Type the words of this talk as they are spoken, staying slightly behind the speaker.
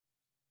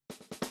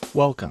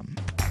Welcome.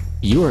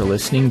 You are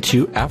listening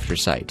to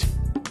Aftersight.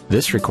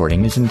 This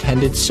recording is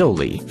intended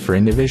solely for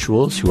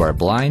individuals who are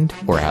blind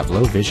or have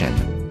low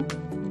vision.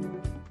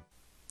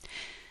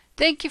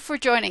 Thank you for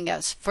joining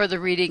us for the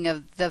reading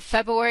of the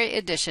February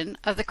edition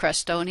of the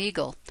Crestone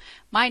Eagle.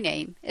 My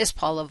name is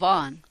Paula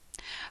Vaughn.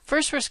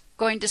 First, we're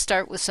going to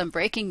start with some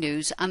breaking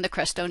news on the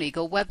Crestone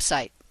Eagle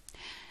website.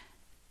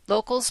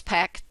 Locals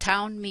pack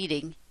town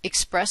meeting,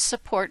 express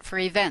support for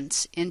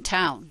events in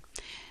town.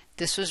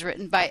 This was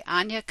written by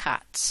Anya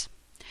Kotz.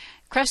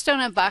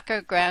 Crestone and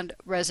Baca Grande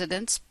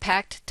residents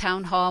packed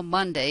Town Hall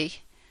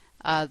Monday,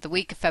 the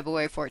week of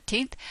February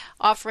 14th,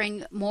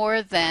 offering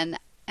more than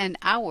an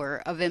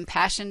hour of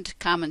impassioned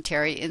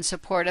commentary in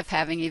support of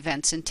having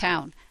events in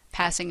town,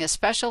 passing a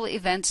special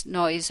events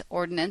noise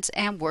ordinance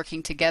and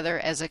working together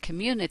as a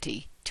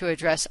community to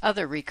address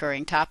other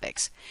recurring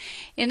topics.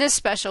 In this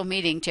special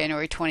meeting,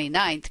 January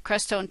 29th,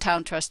 Crestone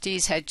Town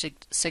trustees had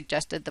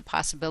suggested the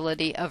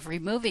possibility of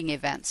removing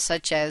events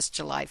such as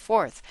July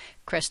 4th,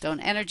 Crestone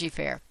Energy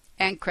Fair,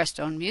 and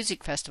Crestone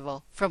Music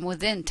Festival from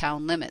within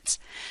town limits.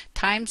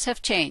 Times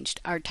have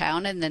changed. Our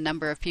town and the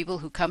number of people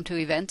who come to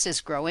events is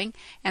growing,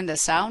 and the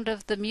sound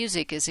of the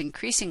music is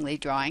increasingly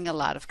drawing a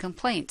lot of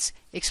complaints,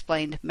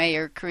 explained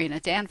Mayor Karina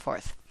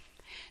Danforth.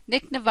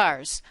 Nick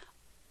Navarre,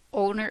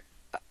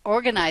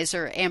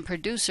 organizer and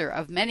producer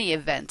of many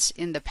events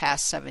in the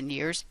past 7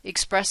 years,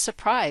 expressed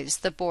surprise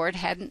the board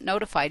hadn't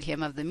notified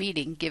him of the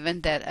meeting,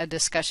 given that a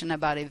discussion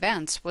about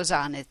events was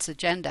on its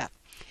agenda.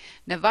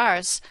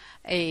 Navarre,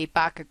 a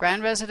Baca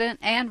Grande resident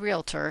and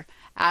realtor,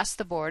 asked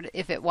the board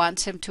if it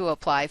wants him to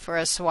apply for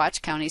a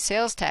Saguache County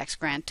sales tax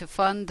grant to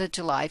fund the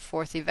July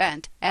 4th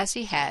event, as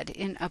he had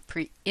in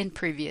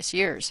previous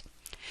years.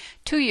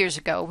 2 years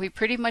ago, we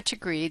pretty much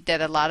agreed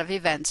that a lot of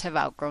events have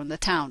outgrown the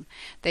town.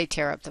 They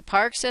tear up the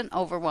parks and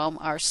overwhelm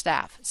our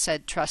staff,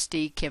 said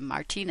trustee Kim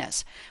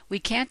Martinez. We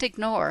can't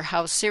ignore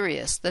how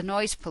serious the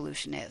noise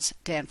pollution is,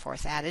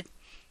 Danforth added.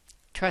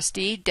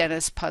 Trustee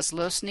Dennis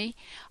Puzlosny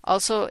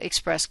also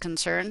expressed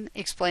concern,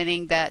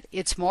 explaining that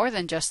it's more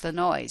than just the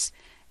noise.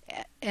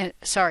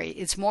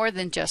 It's more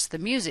than just the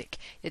music.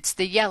 It's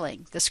the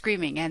yelling, the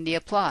screaming, and the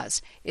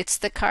applause. It's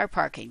the car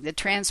parking, the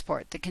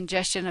transport, the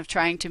congestion of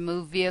trying to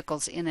move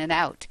vehicles in and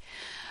out.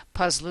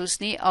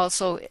 Puzlosny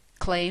also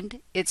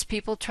claimed it's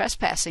people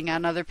trespassing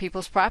on other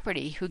people's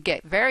property who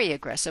get very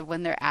aggressive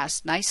when they're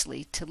asked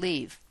nicely to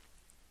leave.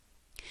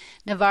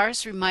 Navarre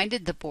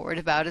reminded the board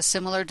about a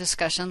similar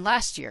discussion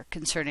last year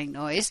concerning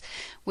noise,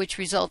 which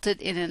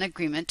resulted in an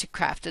agreement to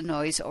craft a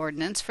noise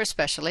ordinance for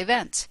special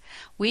events.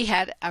 We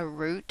had a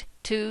route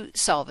to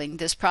solving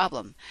this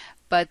problem,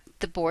 but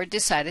the board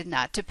decided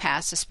not to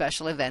pass a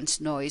special events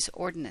noise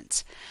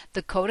ordinance.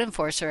 The code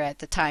enforcer at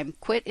the time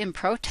quit in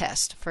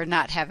protest for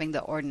not having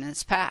the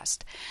ordinance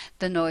passed.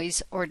 The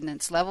noise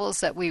ordinance levels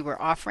that we were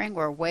offering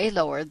were way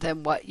lower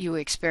than what you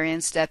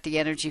experienced at the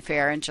Energy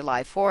Fair on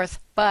July 4th,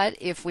 but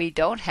if we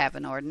don't have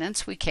an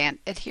ordinance, we can't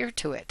adhere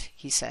to it,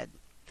 he said.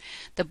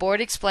 The board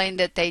explained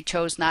that they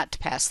chose not to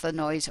pass the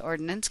noise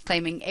ordinance,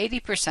 claiming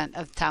 80%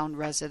 of town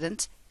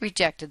residents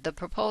rejected the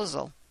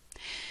proposal.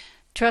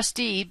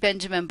 Trustee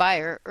Benjamin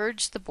Beyer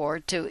urged the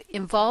board to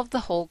involve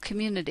the whole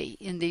community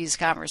in these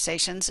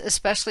conversations,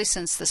 especially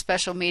since the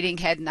special meeting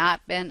had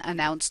not been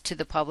announced to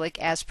the public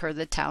as per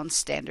the town's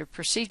standard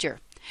procedure.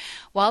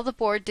 While the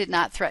board did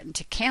not threaten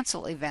to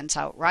cancel events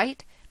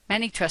outright,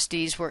 many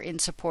trustees were in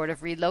support of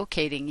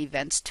relocating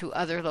events to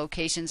other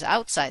locations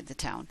outside the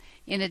town,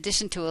 in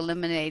addition to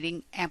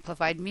eliminating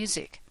amplified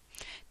music.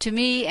 To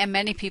me and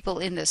many people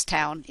in this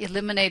town,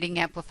 eliminating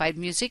amplified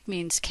music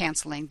means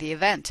canceling the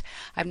event.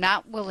 I'm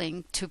not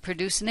willing to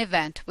produce an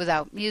event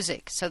without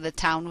music, so the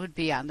town would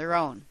be on their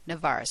own,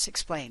 Navarre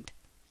explained.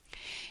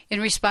 In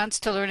response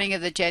to learning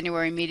of the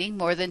January meeting,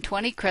 more than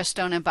 20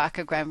 Crestone and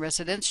Baca Grande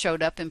residents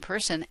showed up in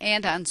person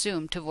and on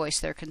Zoom to voice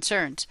their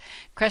concerns.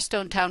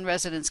 Crestone Town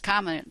residents'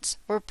 comments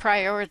were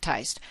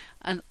prioritized,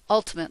 and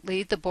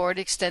ultimately the board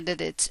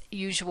extended its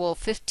usual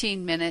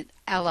 15-minute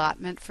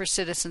allotment for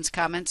citizens'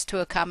 comments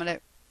to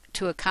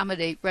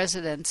accommodate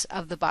residents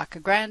of the Baca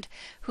Grande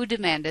who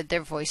demanded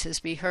their voices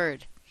be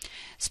heard.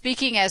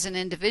 Speaking as an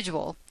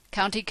individual,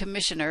 County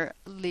Commissioner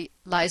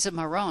Liza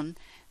Marron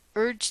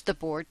urged the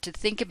board to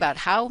think about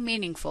how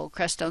meaningful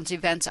Crestone's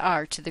events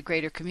are to the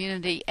greater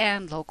community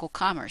and local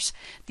commerce.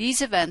 These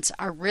events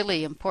are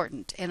really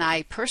important, and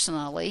I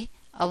personally,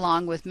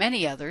 along with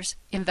many others,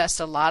 invest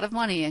a lot of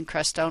money in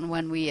Crestone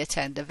when we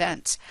attend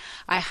events.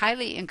 I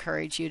highly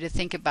encourage you to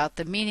think about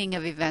the meaning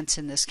of events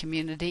in this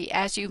community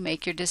as you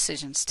make your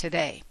decisions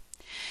today.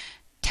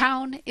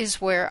 Town is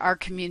where our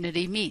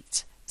community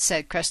meets,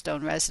 said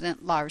Crestone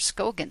resident Lars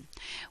Skogen.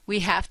 We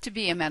have to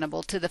be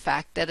amenable to the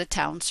fact that a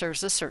town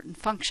serves a certain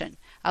function,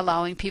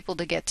 allowing people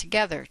to get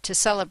together, to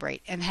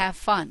celebrate, and have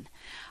fun.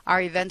 Our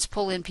events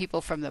pull in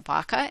people from the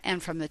Baca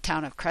and from the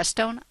town of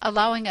Crestone,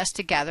 allowing us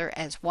to gather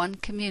as one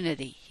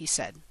community, he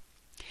said.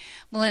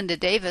 Melinda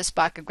Davis,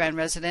 Baca Grande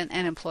resident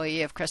and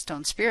employee of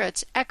Crestone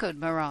Spirits, echoed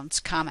Marron's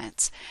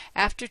comments.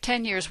 After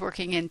 10 years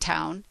working in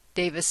town,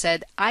 Davis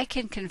said, "I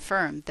can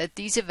confirm that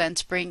these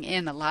events bring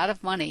in a lot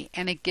of money,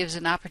 and it gives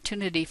an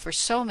opportunity for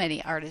so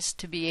many artists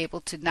to be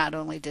able to not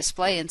only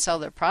display and sell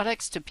their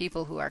products to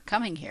people who are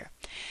coming here.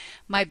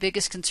 My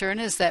biggest concern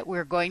is that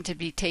we're going to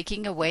be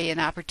taking away an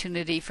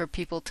opportunity for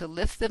people to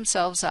lift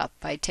themselves up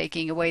by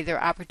taking away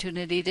their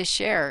opportunity to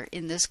share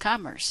in this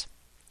commerce."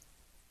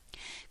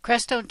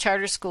 Crestone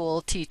Charter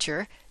School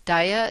teacher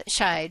Daya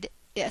Scheid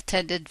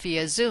attended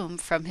via Zoom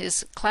from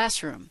his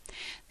classroom.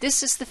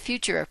 "This is the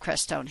future of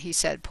Crestone," he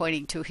said,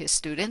 pointing to his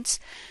students.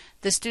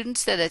 "The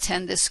students that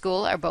attend this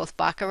school are both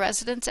Baca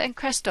residents and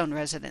Crestone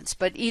residents,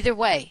 but either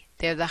way,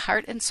 they're the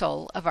heart and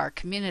soul of our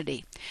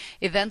community.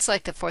 Events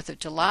like the 4th of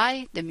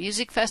July, the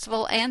Music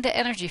Festival, and the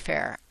Energy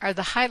Fair are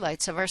the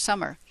highlights of our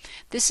summer.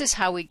 This is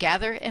how we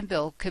gather and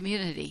build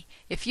community.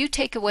 If you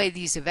take away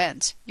these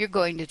events, you're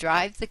going to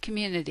drive the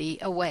community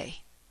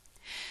away."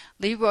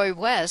 Leroy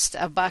West,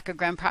 a Baca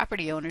Grande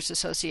Property Owners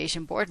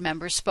Association board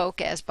member,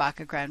 spoke as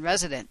Baca Grande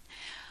resident.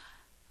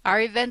 "Our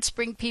events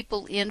bring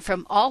people in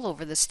from all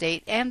over the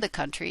state and the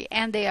country,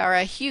 and they are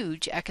a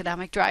huge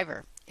economic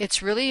driver.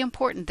 It's really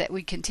important that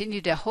we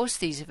continue to host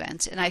these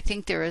events, and I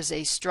think there is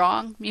a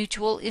strong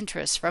mutual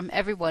interest from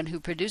everyone who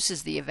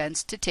produces the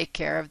events to take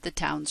care of the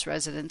town's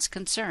residents'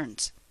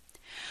 concerns."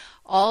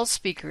 All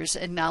speakers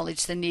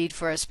acknowledged the need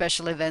for a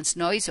special events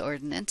noise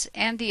ordinance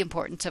and the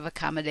importance of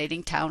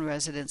accommodating town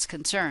residents'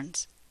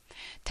 concerns.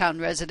 Town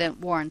resident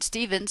Warren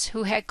Stevens,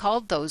 who had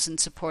called those in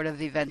support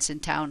of events in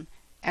town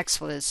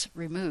expletives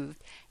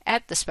removed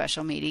at the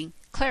special meeting,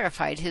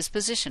 clarified his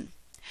position.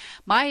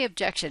 "My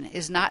objection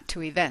is not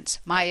to events.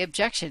 My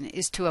objection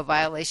is to a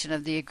violation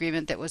of the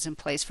agreement that was in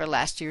place for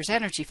last year's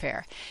Energy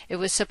Fair. It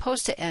was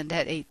supposed to end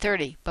at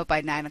 8:30, but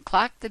by 9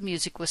 o'clock the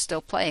music was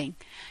still playing,"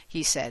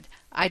 he said.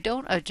 "I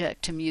don't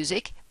object to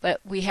music,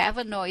 but we have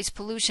a noise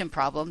pollution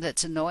problem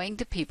that's annoying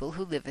to people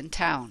who live in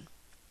town."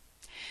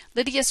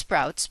 Lydia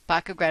Sprouts,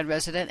 Baca Grande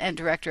resident and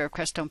director of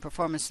Crestone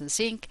Performances,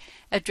 Inc.,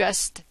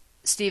 addressed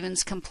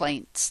Stevens'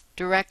 complaints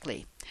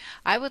directly.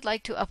 "I would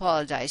like to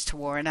apologize to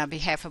Warren on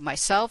behalf of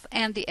myself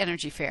and the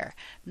Energy Fair.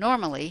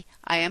 Normally,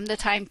 I am the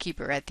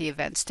timekeeper at the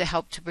events to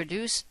help to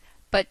produce,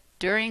 but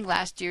during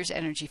last year's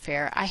Energy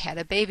Fair, I had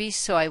a baby,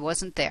 so I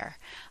wasn't there.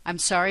 I'm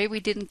sorry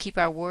we didn't keep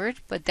our word,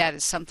 but that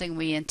is something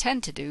we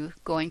intend to do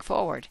going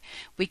forward.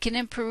 We can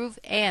improve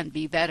and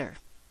be better."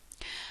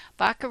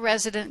 Baca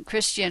resident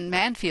Christian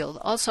Manfield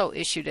also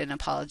issued an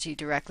apology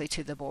directly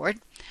to the board.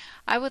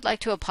 "I would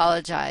like to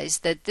apologize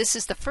that this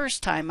is the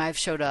first time I've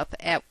showed up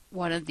at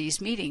one of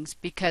these meetings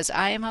because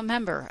I am a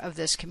member of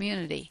this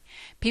community.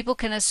 People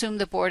can assume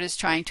the board is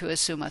trying to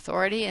assume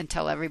authority and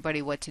tell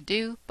everybody what to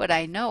do, but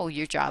I know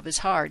your job is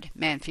hard,"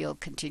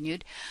 Manfield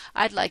continued.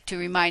 "I'd like to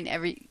remind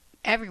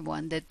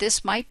everyone that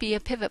this might be a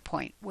pivot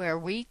point where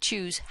we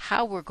choose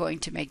how we're going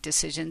to make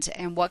decisions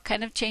and what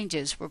kind of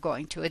changes we're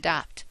going to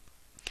adopt."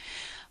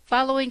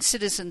 Following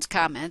citizens'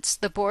 comments,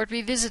 the board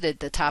revisited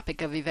the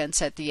topic of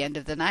events at the end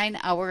of the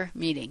 9-hour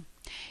meeting.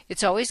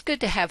 "It's always good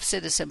to have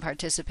citizen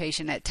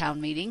participation at town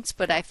meetings,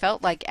 but I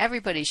felt like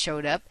everybody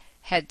showed up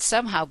had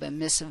somehow been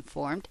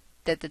misinformed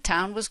that the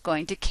town was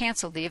going to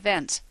cancel the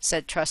events,"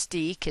 said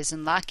trustee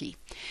Kisenlaki.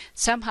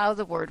 "Somehow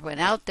the word went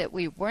out that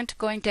we weren't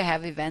going to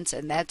have events,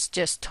 and that's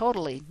just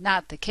totally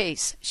not the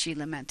case," she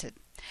lamented.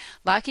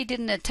 Lockie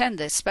didn't attend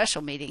this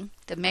special meeting.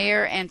 The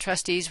mayor and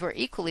trustees were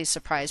equally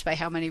surprised by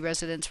how many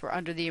residents were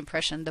under the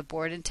impression the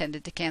board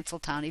intended to cancel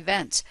town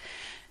events.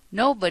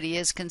 "Nobody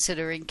is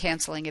considering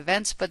canceling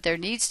events, but there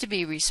needs to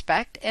be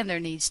respect and there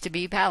needs to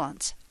be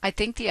balance. I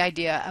think the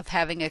idea of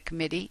having a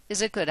committee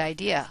is a good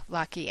idea,"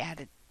 Lockie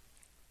added.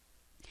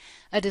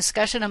 A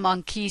discussion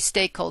among key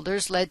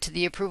stakeholders led to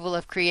the approval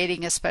of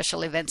creating a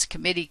special events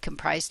committee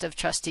comprised of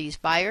trustees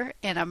Beyer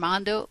and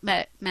Armando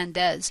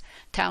Mendez,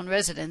 town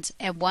residents,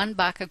 and one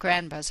Baca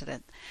Grande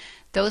resident.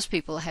 Those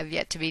people have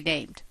yet to be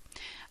named.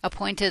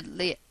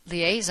 Appointed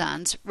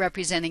liaisons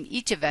representing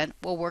each event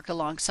will work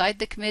alongside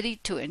the committee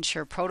to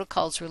ensure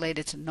protocols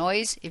related to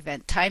noise,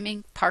 event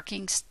timing,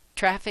 parking,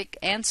 traffic,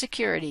 and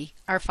security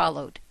are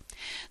followed.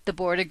 The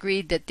board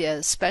agreed that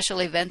the Special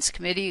Events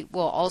Committee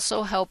will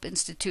also help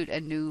institute a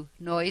new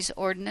noise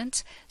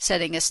ordinance,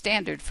 setting a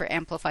standard for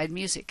amplified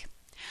music.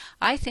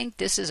 "I think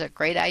this is a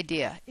great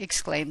idea,"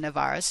 exclaimed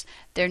Navarez.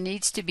 "There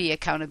needs to be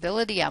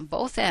accountability on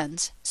both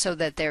ends so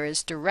that there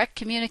is direct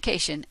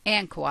communication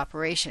and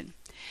cooperation."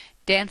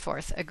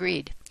 Danforth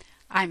agreed.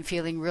 "I'm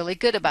feeling really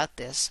good about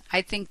this.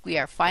 I think we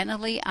are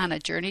finally on a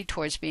journey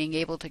towards being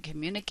able to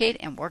communicate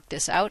and work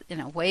this out in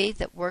a way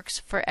that works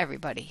for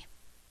everybody."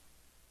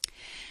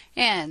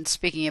 And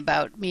speaking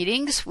about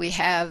meetings, we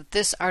have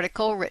this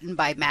article written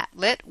by Matt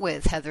Litt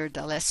with Heather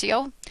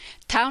D'Alessio.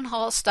 Town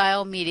Hall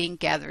Style Meeting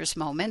Gathers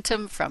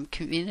Momentum from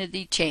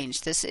Community Change.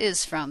 This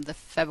is from the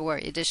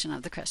February edition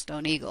of the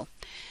Crestone Eagle,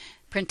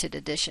 printed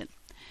edition.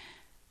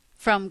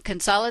 From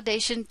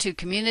consolidation to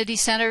community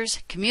centers,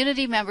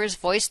 community members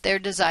voiced their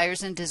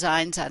desires and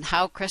designs on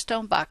how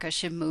Crestone Baca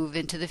should move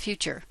into the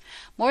future.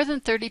 More than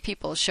 30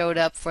 people showed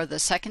up for the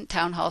second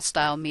town hall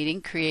style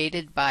meeting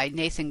created by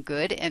Nathan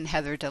Good and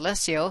Heather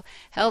D'Alessio,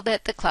 held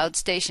at the Cloud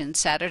Station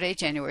Saturday,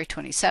 January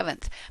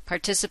 27th.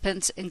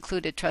 Participants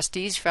included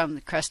trustees from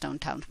the Crestone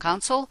Town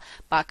Council,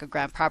 Baca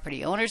Grant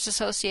Property Owners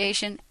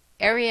Association,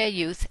 area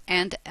youth,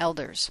 and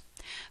elders.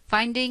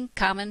 Finding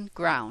Common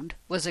Ground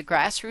was a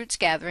grassroots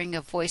gathering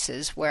of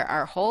voices where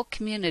our whole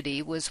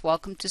community was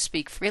welcome to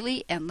speak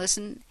freely and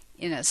listen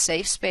in a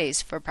safe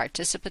space for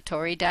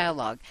participatory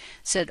dialogue,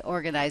 said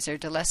organizer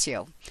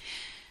D'Alessio.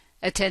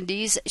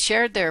 Attendees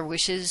shared their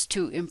wishes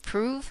to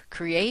improve,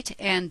 create,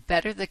 and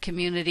better the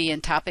community in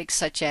topics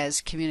such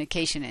as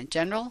communication in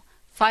general,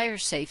 fire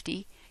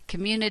safety,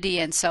 community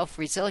and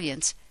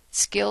self-resilience,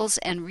 skills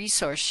and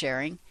resource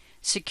sharing,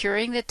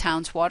 securing the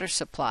town's water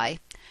supply,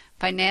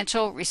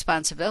 financial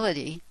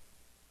responsibility,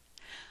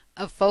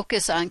 a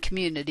focus on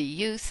community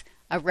youth,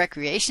 a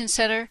recreation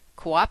center,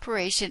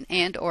 cooperation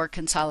and or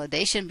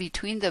consolidation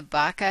between the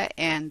Baca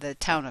and the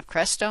town of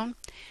Crestone,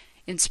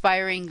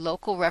 inspiring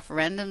local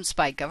referendums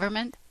by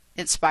government,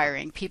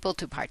 inspiring people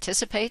to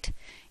participate,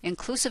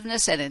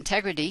 inclusiveness and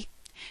integrity,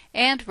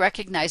 and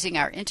recognizing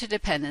our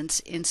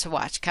interdependence in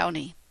Saguache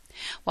County.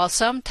 While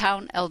some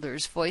town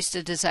elders voiced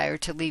a desire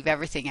to leave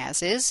everything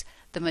as is,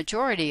 the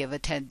majority of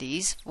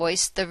attendees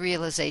voiced the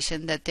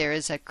realization that there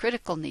is a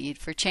critical need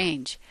for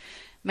change.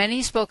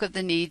 Many spoke of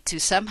the need to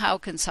somehow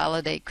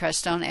consolidate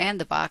Crestone and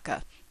the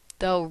Baca,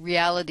 though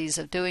realities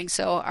of doing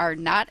so are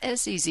not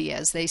as easy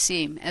as they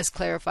seem, as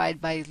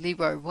clarified by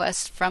Leroy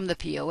West from the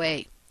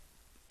POA.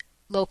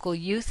 Local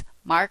youth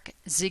Mark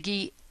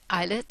Ziggy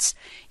Eilitz,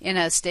 in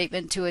a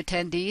statement to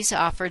attendees,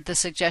 offered the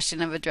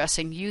suggestion of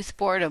addressing youth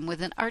boredom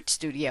with an art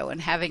studio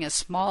and having a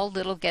small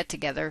little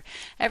get-together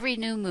every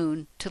new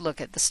moon to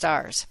look at the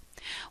stars.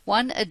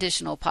 One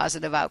additional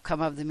positive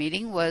outcome of the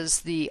meeting was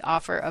the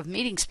offer of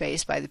meeting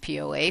space by the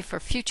POA for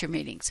future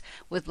meetings,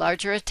 with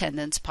larger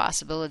attendance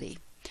possibility.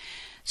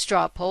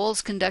 Straw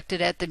polls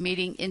conducted at the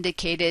meeting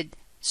indicated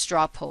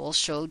straw polls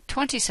showed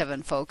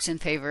 27 folks in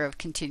favor of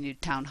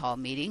continued town hall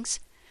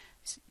meetings.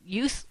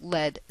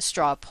 Youth-led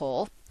straw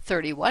poll,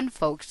 31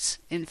 folks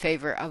in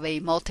favor of a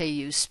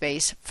multi-use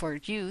space for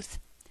youth,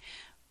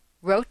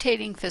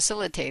 rotating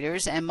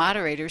facilitators and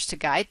moderators to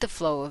guide the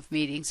flow of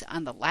meetings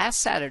on the last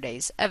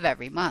Saturdays of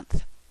every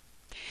month.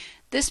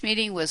 This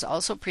meeting was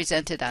also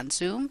presented on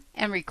Zoom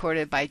and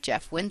recorded by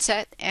Jeff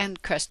Winsett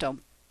and Crestone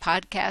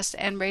Podcast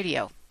and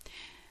Radio.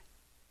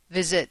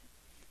 Visit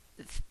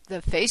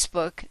the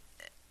Facebook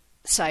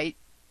site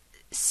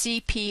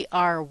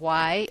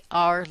CPRY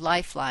Our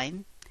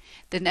Lifeline.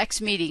 The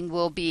next meeting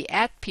will be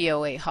at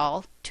POA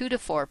Hall, 2 to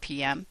 4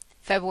 p.m.,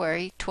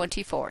 February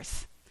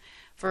 24th.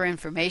 For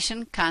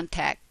information,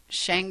 contact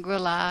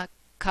Shangri-La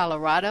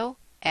Colorado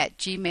at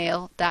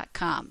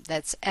gmail.com.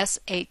 That's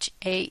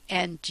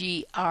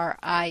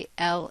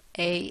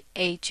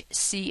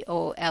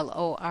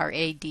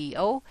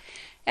SHANGRILAHCOLORADO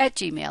at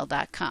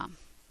gmail.com.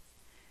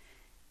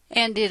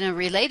 And in a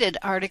related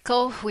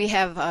article, we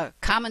have a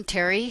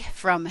commentary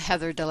from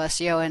Heather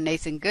D'Alessio and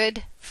Nathan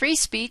Good, Free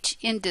Speech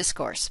in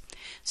Discourse.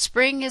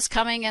 Spring is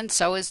coming and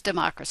so is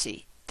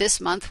democracy. This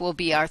month will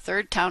be our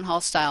third town hall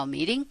style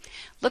meeting.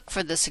 Look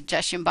for the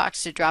suggestion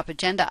box to drop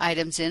agenda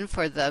items in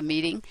for the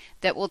meeting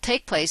that will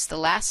take place the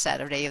last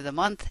Saturday of the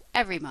month,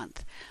 every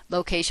month.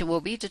 Location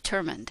will be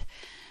determined.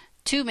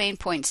 2 main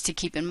points to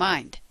keep in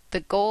mind.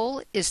 The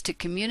goal is to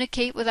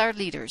communicate with our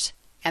leaders,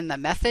 and the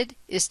method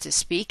is to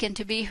speak and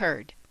to be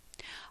heard.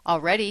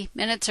 Already,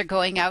 minutes are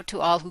going out to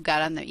all who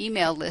got on the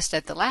email list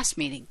at the last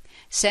meeting.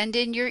 Send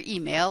in your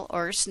email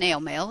or snail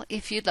mail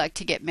if you'd like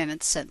to get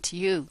minutes sent to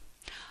you.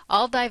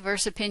 All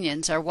diverse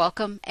opinions are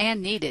welcome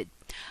and needed.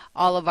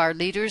 All of our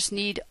leaders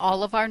need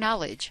all of our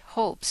knowledge,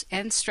 hopes,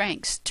 and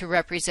strengths to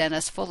represent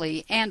us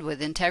fully and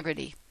with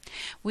integrity.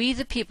 We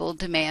the people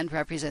demand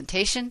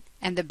representation,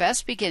 and the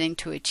best beginning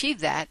to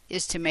achieve that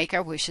is to make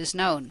our wishes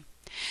known.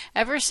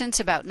 Ever since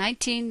about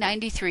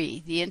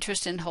 1993, the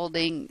interest in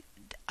holding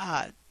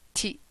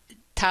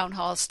town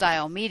hall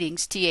style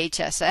meetings,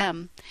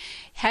 THSM,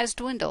 has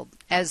dwindled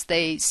as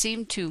they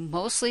seem to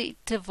mostly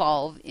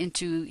devolve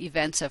into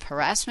events of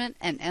harassment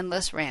and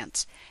endless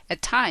rants.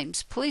 At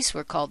times, police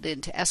were called in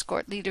to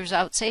escort leaders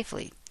out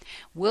safely.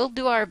 We'll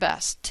do our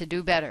best to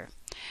do better.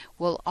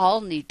 We'll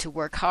all need to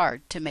work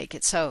hard to make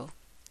it so.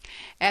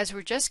 As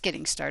we're just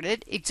getting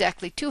started,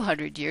 exactly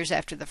 200 years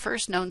after the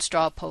first known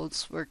straw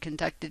polls were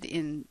conducted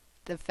in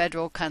the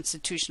Federal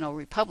Constitutional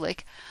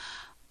Republic,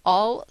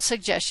 all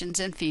suggestions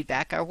and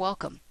feedback are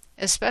welcome,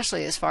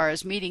 especially as far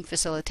as meeting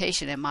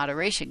facilitation and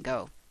moderation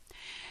go.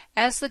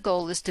 As the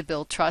goal is to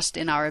build trust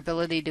in our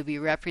ability to be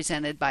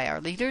represented by our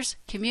leaders,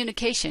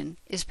 communication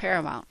is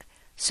paramount.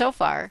 So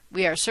far,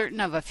 we are certain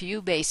of a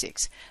few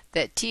basics,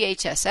 that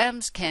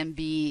THSMs can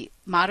be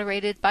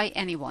moderated by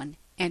anyone,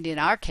 and in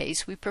our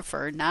case we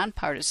prefer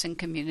nonpartisan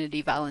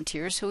community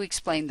volunteers who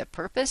explain the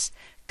purpose,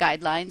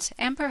 guidelines,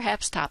 and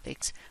perhaps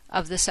topics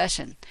of the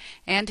session,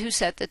 and who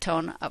set the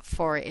tone up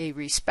for a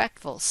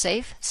respectful,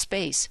 safe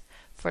space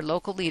for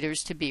local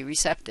leaders to be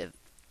receptive.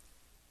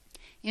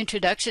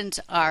 Introductions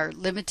are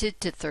limited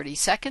to 30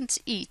 seconds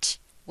each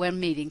when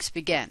meetings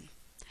begin.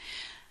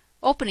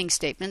 Opening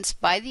statements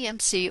by the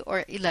MC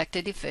or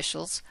elected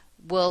officials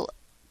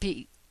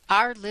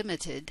are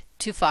limited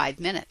to 5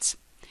 minutes.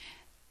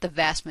 The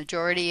vast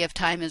majority of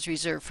time is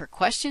reserved for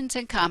questions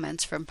and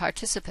comments from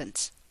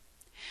participants.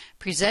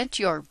 Present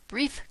your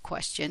brief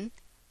question,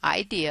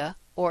 idea,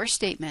 or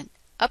statement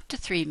up to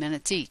 3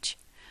 minutes each.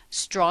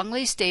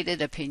 Strongly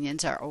stated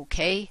opinions are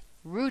okay.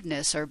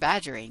 Rudeness or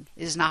badgering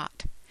is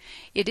not.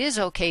 It is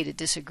okay to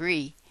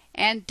disagree,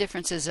 and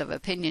differences of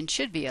opinion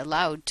should be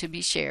allowed to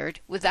be shared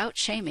without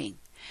shaming.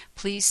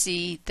 Please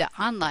see the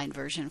online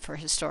version for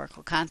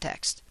historical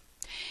context.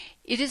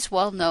 It is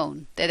well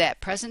known that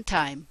at present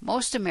time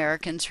most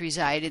Americans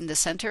reside in the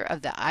center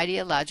of the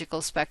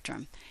ideological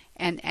spectrum,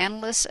 and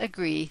analysts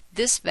agree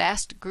this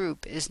vast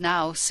group is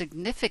now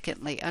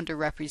significantly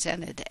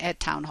underrepresented at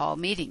town hall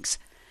meetings.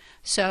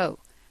 So,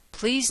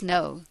 please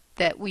know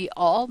that we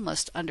all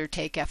must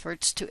undertake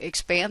efforts to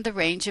expand the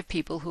range of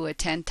people who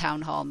attend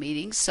town hall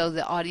meetings so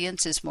the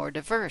audience is more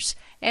diverse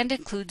and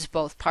includes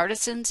both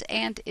partisans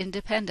and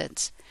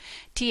independents.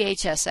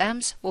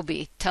 THSMs will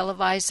be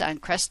televised on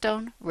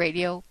Crestone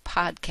Radio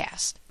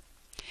Podcast.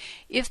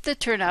 If the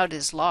turnout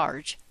is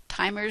large,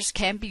 timers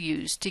can be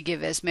used to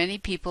give as many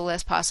people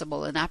as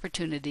possible an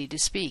opportunity to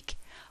speak.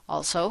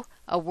 Also,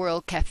 a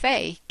World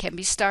Cafe can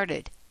be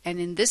started, and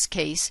in this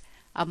case,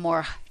 a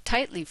more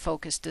tightly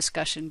focused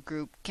discussion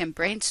group can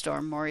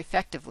brainstorm more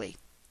effectively.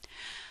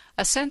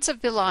 A sense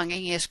of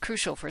belonging is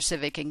crucial for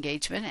civic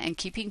engagement and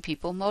keeping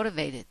people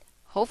motivated.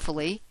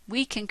 Hopefully,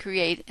 we can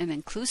create an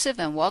inclusive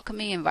and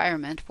welcoming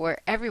environment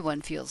where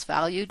everyone feels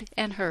valued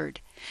and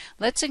heard.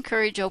 Let's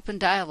encourage open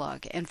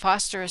dialogue and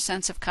foster a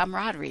sense of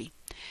camaraderie.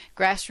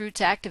 Grassroots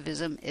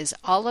activism is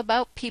all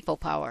about people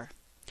power.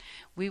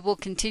 We will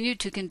continue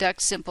to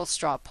conduct simple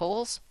straw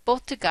polls,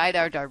 both to guide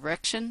our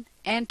direction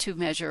and to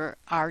measure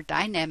our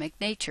dynamic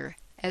nature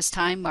as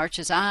time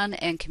marches on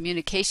and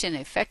communication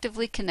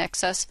effectively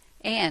connects us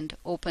and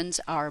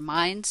opens our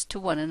minds to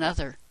one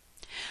another.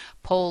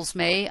 Polls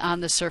may,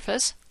 on the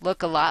surface,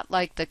 look a lot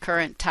like the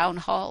current town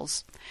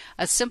halls,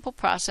 a simple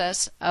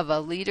process of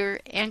a leader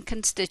and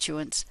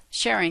constituents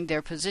sharing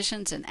their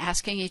positions and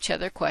asking each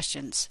other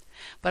questions.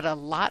 But a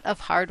lot of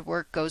hard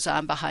work goes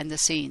on behind the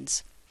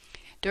scenes.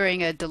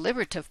 During a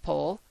deliberative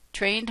poll,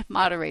 trained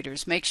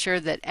moderators make sure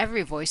that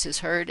every voice is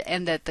heard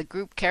and that the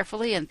group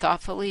carefully and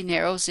thoughtfully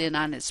narrows in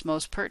on its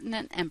most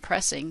pertinent and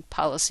pressing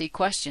policy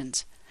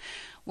questions.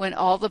 When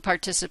all the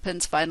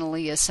participants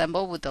finally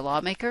assemble with the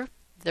lawmaker,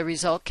 the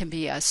result can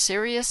be a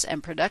serious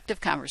and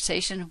productive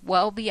conversation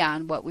well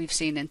beyond what we've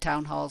seen in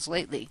town halls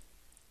lately.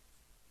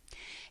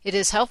 It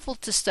is helpful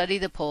to study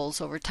the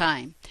polls over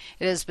time.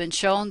 It has been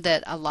shown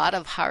that a lot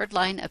of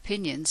hardline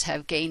opinions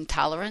have gained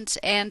tolerance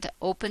and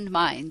opened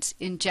minds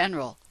in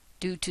general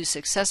due to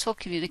successful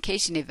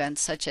communication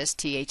events such as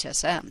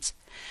THSMs.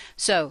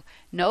 So,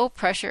 no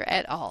pressure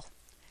at all.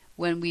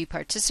 When we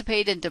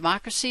participate in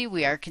democracy,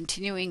 we are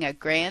continuing a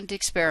grand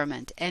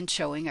experiment and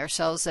showing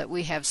ourselves that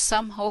we have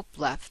some hope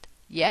left,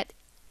 yet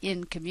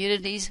in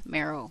community's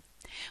marrow.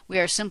 We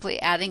are simply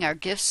adding our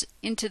gifts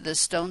into the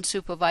stone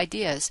soup of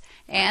ideas,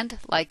 and,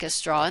 like a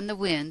straw in the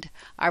wind,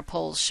 our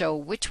polls show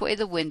which way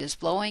the wind is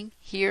blowing,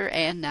 here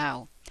and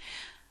now.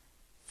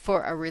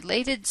 For a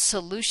related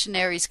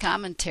Solutionaries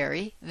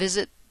commentary,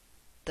 visit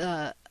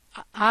the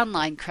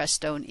online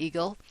Crestone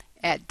Eagle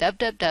at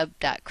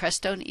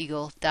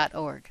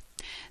www.crestoneeagle.org.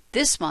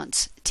 This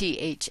month's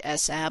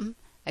THSM,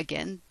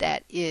 again,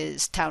 that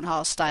is Town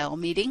Hall Style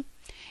Meeting,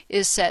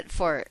 is set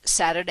for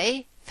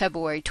Saturday,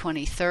 February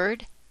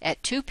 23rd,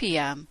 at 2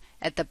 p.m.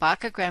 at the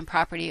Baca Grande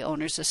Property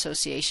Owners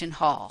Association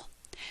Hall.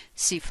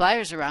 See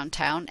flyers around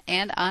town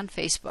and on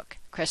Facebook,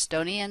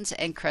 Crestonians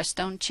and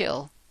Crestone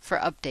Chill, for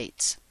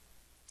updates.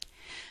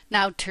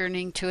 Now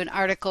turning to an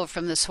article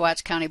from the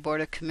Saguache County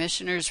Board of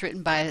Commissioners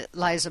written by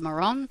Liza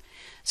Marone.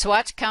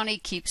 Saguache County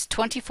keeps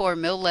 24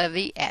 mill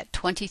levy at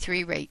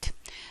 23 rate.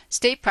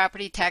 State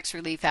property tax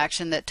relief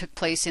action that took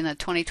place in a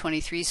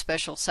 2023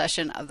 special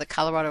session of the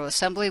Colorado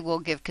Assembly will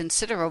give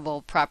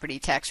considerable property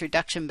tax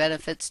reduction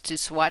benefits to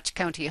Saguache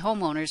County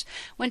homeowners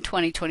when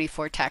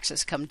 2024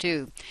 taxes come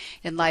due.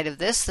 In light of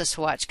this, the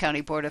Saguache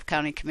County Board of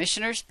County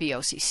Commissioners,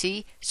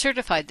 BOCC,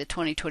 certified the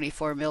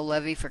 2024 mill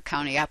levy for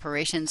county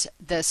operations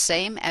the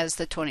same as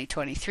the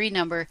 2023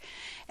 number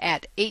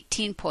at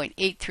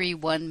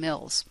 18.831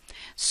 mills.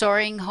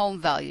 Soaring home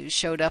values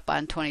showed up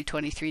on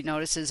 2023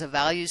 notices of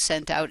values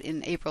sent out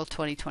in April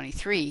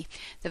 2023.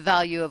 The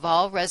value of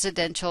all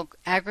residential,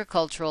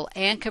 agricultural,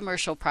 and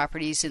commercial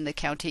properties in the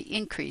county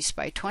increased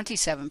by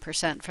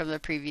 27% from the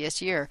previous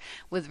year,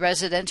 with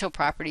residential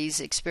properties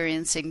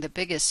experiencing the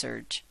biggest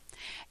surge.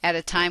 At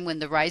a time when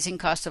the rising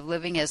cost of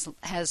living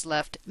has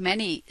left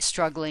many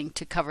struggling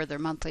to cover their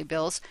monthly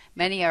bills,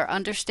 many are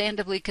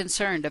understandably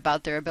concerned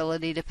about their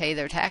ability to pay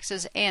their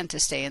taxes and to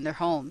stay in their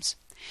homes.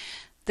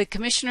 The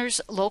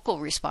Commissioner's local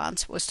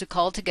response was to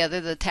call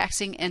together the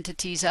taxing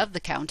entities of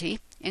the county,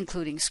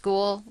 including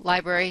school,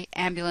 library,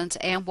 ambulance,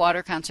 and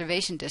water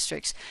conservation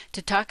districts,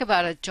 to talk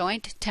about a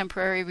joint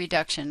temporary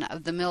reduction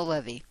of the mill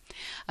levy.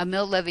 A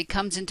mill levy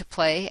comes into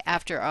play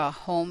after a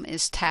home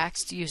is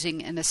taxed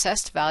using an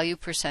assessed value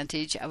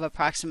percentage of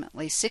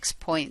approximately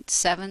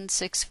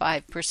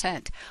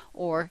 6.765%,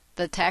 or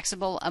the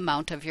taxable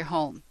amount of your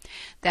home.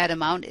 That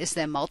amount is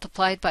then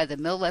multiplied by the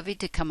mill levy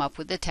to come up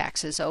with the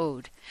taxes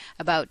owed.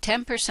 About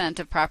 10%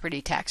 of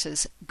property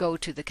taxes go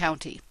to the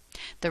county.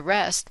 The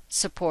rest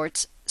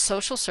supports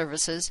social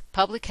services,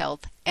 public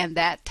health, and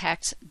that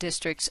tax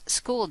district's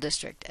school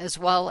district, as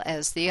well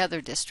as the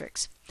other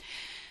districts.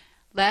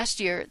 Last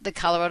year, the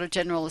Colorado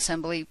General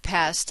Assembly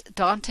passed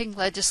daunting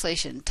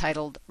legislation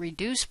titled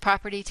Reduce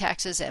Property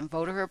Taxes and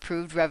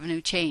Voter-Approved Revenue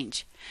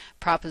Change.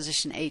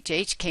 Proposition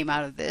HH came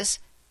out of this,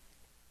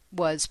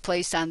 was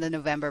placed on the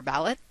November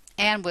ballot,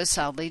 and was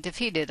soundly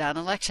defeated on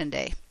Election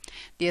Day.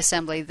 The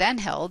Assembly then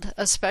held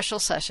a special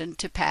session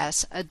to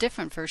pass a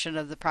different version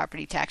of the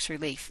property tax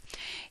relief.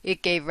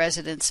 It gave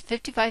residents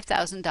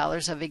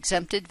 $55,000 of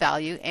exempted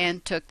value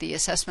and took the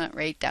assessment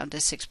rate down to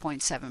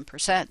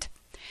 6.7%.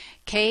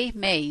 Kay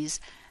Mays,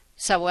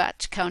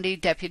 Saguache County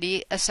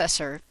Deputy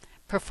Assessor,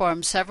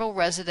 performed several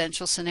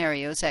residential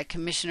scenarios at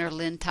Commissioner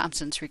Lynn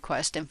Thompson's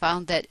request and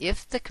found that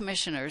if the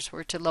commissioners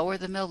were to lower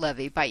the mill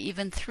levy by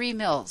even 3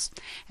 mills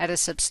at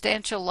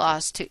substantial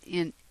loss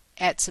in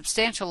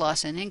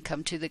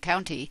income to the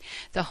county,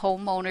 the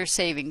homeowner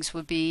savings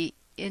would be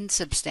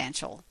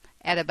insubstantial,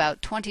 at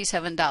about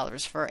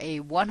 $27 for a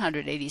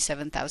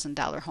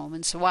 $187,000 home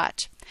in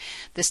Saguache.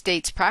 The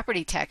state's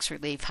property tax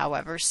relief,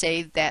 however,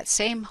 saved that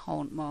same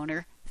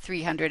homeowner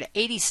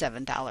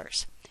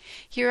 $387.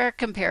 Here are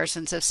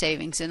comparisons of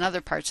savings in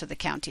other parts of the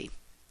county.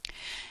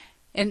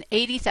 An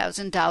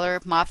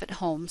 $80,000 Moffett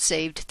home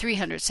saved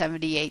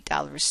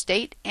 $378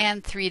 state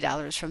and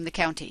 $3 from the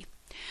county.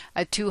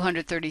 A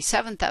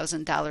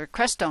 $237,000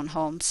 Crestone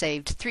home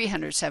saved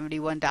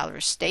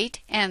 $371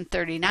 state and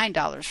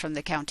 $39 from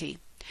the county.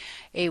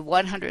 A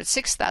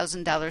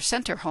 $106,000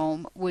 center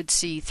home would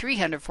see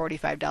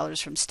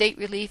 $345 from state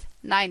relief,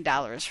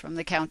 $9 from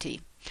the county.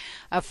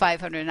 A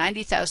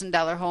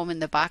 $590,000 home in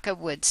the Baca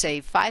would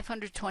save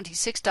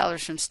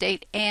 $526 from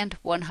state and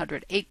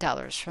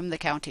 $108 from the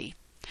county.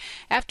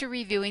 After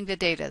reviewing the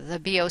data, the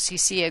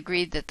BOCC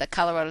agreed that the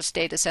Colorado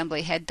State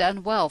Assembly had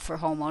done well for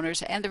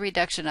homeowners and the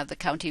reduction of the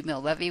county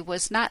mill levy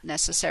was not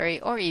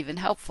necessary or even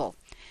helpful.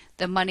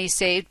 The money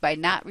saved by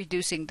not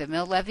reducing the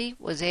mill levy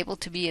was able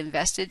to be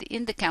invested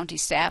in the county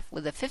staff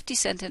with a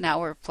 50-cent an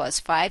hour plus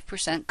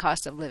 5%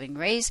 cost of living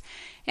raise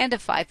and a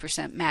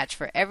 5% match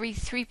for every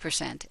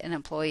 3% an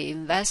employee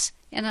invests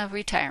in a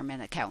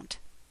retirement account.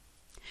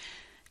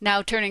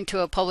 Now turning to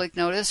a public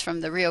notice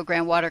from the Rio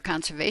Grande Water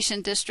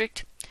Conservation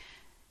District.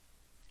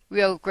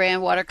 Rio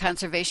Grande Water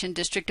Conservation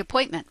District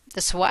appointment.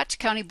 The Saguache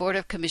County Board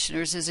of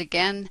Commissioners is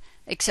again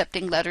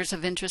accepting letters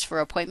of interest for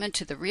appointment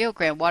to the Rio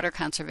Grande Water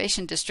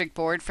Conservation District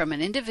Board from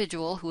an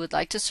individual who would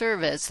like to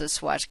serve as the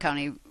Saguache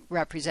County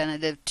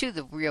representative to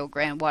the Rio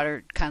Grande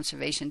Water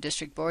Conservation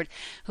District Board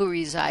who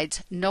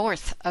resides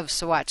north of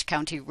Saguache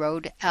County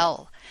Road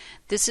L.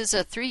 This is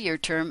a 3-year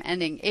term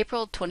ending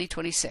April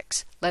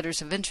 2026.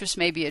 Letters of interest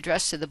may be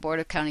addressed to the Board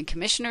of County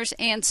Commissioners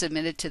and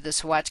submitted to the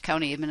Saguache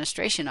County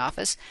Administration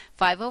Office,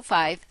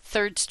 505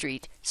 3rd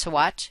Street,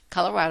 Saguache,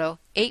 Colorado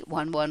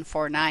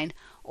 81149,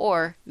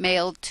 or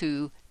mailed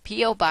to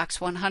P.O.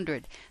 Box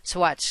 100,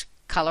 Saguache,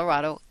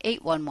 Colorado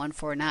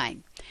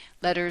 81149.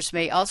 Letters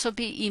may also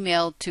be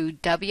emailed to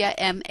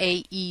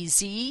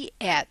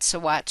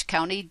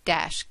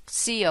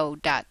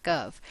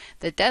wmaez@saguachecounty-co.gov.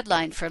 The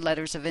deadline for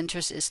letters of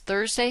interest is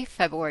Thursday,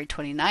 February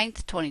 29,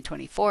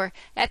 2024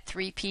 at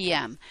 3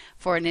 p.m.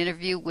 for an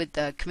interview with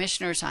the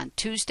commissioners on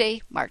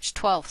Tuesday, March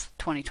 12,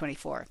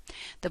 2024.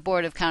 The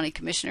Board of County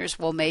Commissioners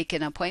will make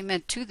an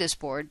appointment to this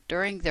board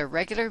during their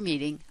regular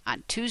meeting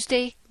on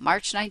Tuesday,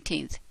 March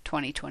 19,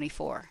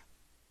 2024.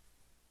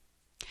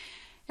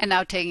 And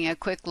now taking a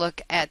quick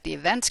look at the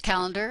events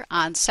calendar.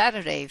 On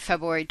Saturday,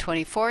 February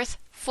 24th,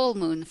 full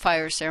moon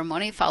fire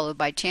ceremony followed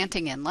by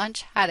chanting and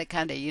lunch,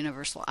 Hadakanda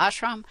Universal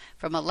Ashram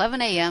from 11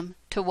 a.m.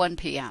 to 1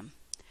 p.m.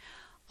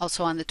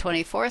 Also on the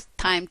 24th,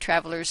 Time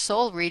Traveler's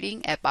Soul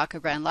Reading at Baca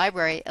Grande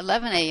Library,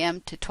 11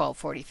 a.m. to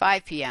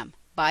 12:45 p.m.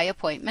 by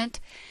appointment.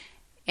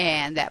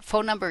 And that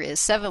phone number is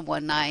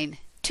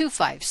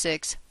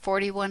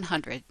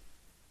 719-256-4100.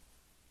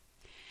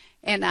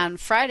 And on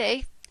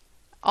Friday,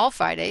 all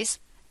Fridays,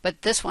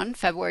 but this one,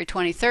 February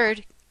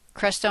 23rd,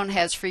 Crestone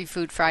has Free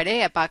Food Friday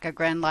at Baca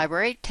Grande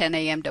Library, 10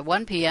 a.m. to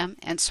 1 p.m.,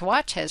 and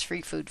Saguache has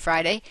Free Food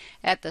Friday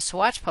at the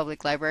Saguache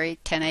Public Library,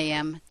 10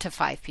 a.m. to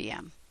 5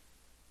 p.m.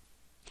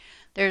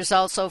 There's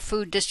also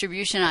food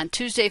distribution on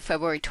Tuesday,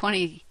 February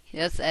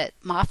 20th at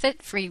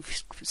Moffett, Free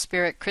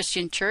Spirit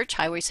Christian Church,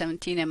 Highway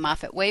 17 and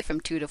Moffett Way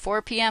from 2 to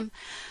 4 p.m.,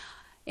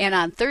 and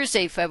on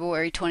Thursday,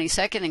 February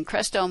 22nd, in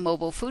Crestone,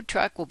 Mobile Food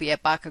Truck will be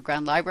at Baca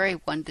Grande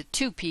Library, 1 to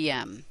 2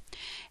 p.m.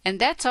 And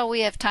that's all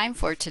we have time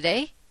for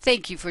today.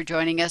 Thank you for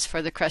joining us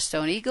for the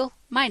Crestone Eagle.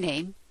 My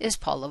name is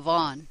Paula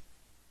Vaughn.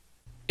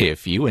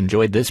 If you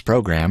enjoyed this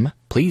program,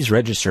 please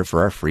register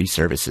for our free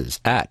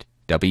services at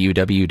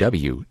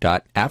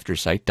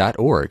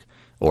www.aftersight.org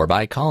or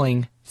by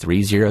calling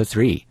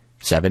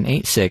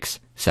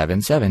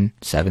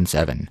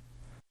 303-786-7777.